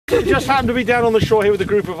We just happen to be down on the shore here with a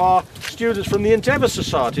group of our students from the Endeavour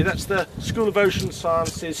Society. That's the School of Ocean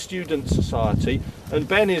Sciences Student Society, and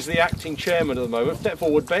Ben is the acting chairman at the moment. Step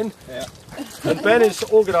forward, Ben. Yeah. And Ben has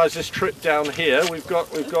organised this trip down here. We've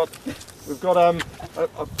got a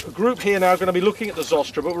group here now going to be looking at the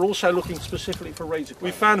zostera, but we're also looking specifically for razor clams.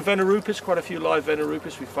 We found Venerupus, quite a few live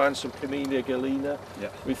Venerupus. We found some Camellia galena. Yeah.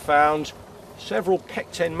 We found several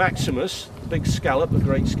Pecten maximus, the big scallop, the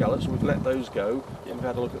great scallops. We've let those go. Yeah. We've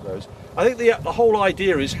had a look at those. I think the whole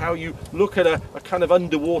idea is how you look at a kind of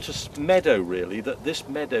underwater meadow, really, that this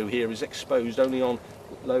meadow here is exposed only on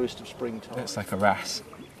lowest of springtime. It's like a wrasse,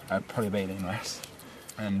 probably a baleen wrasse,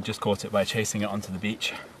 and just caught it by chasing it onto the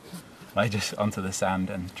beach. I just onto the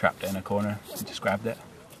sand and trapped it in a corner and just grabbed it.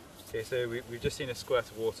 Okay, so we've just seen a squirt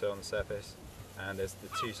of water on the surface, and there's the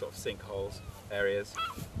two sort of sinkholes areas,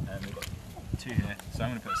 and we've got two here. So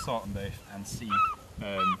I'm going to put salt on both and see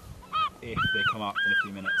if they come up in a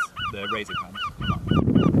few minutes. The razor clams come up.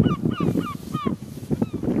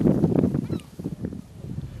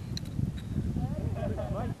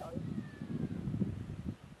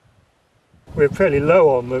 We're fairly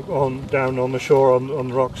low down on the shore on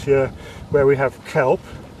the rocks here, where we have kelp,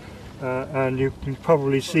 and you can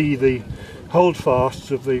probably see the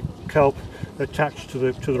holdfasts of the kelp attached to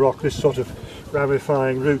the rock. This sort of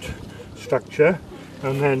ramifying root structure,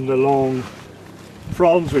 and then the long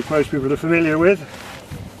fronds, which most people are familiar with,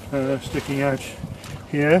 sticking out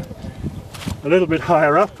here. A little bit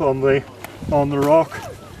higher up on the rock,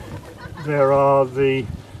 there are the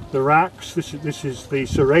racks. This is the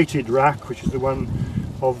serrated rack, which is the one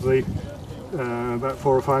of the about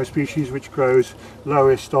 4 or 5 species which grows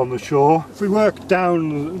lowest on the shore. If we work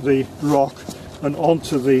down the rock and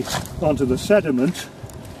onto the sediment,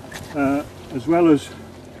 as well as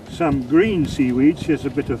some green seaweeds, here's a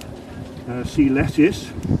bit of sea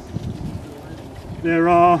lettuce. There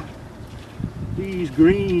are these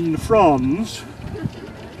green fronds,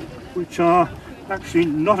 which are actually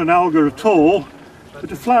not an alga at all,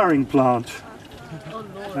 but a flowering plant.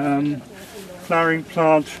 Flowering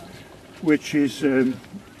plant which is in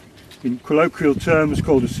colloquial terms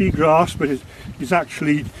called a seagrass, but is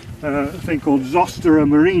actually a thing called Zostera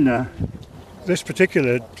marina. This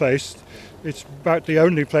particular place, it's about the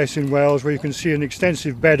only place in Wales where you can see an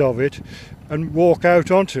extensive bed of it and walk out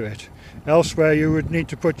onto it. Elsewhere you would need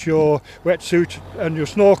to put your wetsuit and your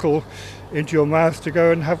snorkel into your mouth to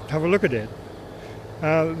go and have a look at it.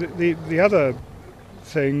 The other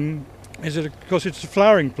thing is that, of course, it's a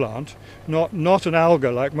flowering plant, not an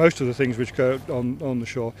alga like most of the things which go on the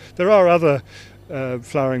shore. There are other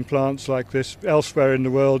flowering plants like this elsewhere in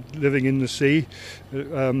the world living in the sea,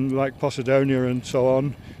 like Posidonia and so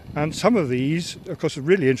on. And some of these, of course, are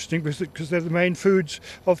really interesting because they're the main foods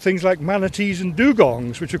of things like manatees and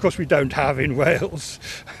dugongs, which, of course, we don't have in Wales.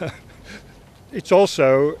 It's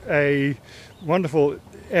also a wonderful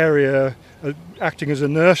area acting as a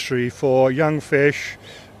nursery for young fish,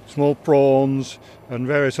 small prawns and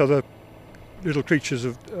various other little creatures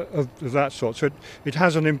of that sort. So it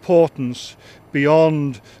has an importance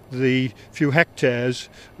beyond the few hectares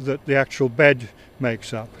that the actual bed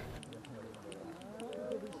makes up.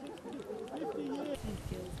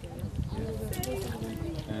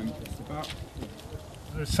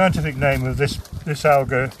 The scientific name of this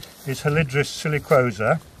alga is Halidris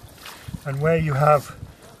silicosa, and where you have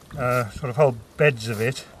sort of whole beds of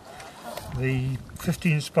it, the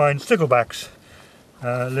 15-spined sticklebacks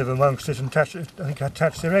live amongst it and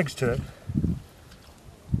attach their eggs to it.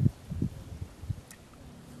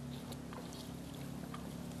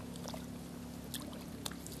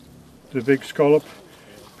 The big scallop,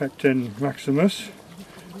 Pecten maximus,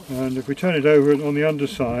 and if we turn it over on the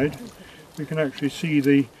underside, we can actually see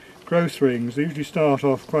the growth rings. They usually start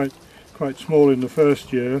off quite small in the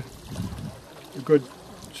first year. A good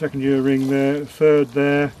second year ring there, third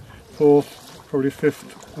there, fourth, probably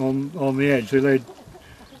fifth on the edge. They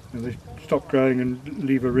stop growing and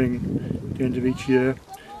leave a ring at the end of each year.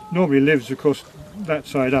 Normally lives, of course, that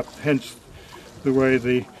side up, hence the way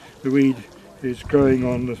the weed is growing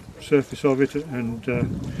on the surface of it and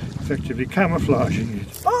effectively camouflaging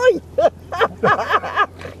it. Oi!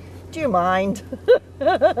 Do you mind? You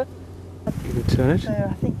can turn it. So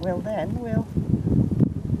I think we'll turn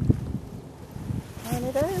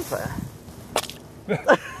it over.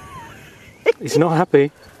 He's not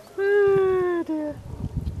happy. Oh dear.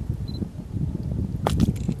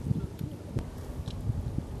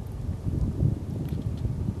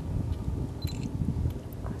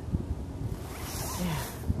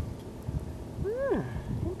 Yeah.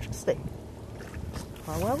 Interesting.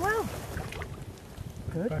 Well.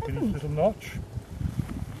 Good. Back in his little notch.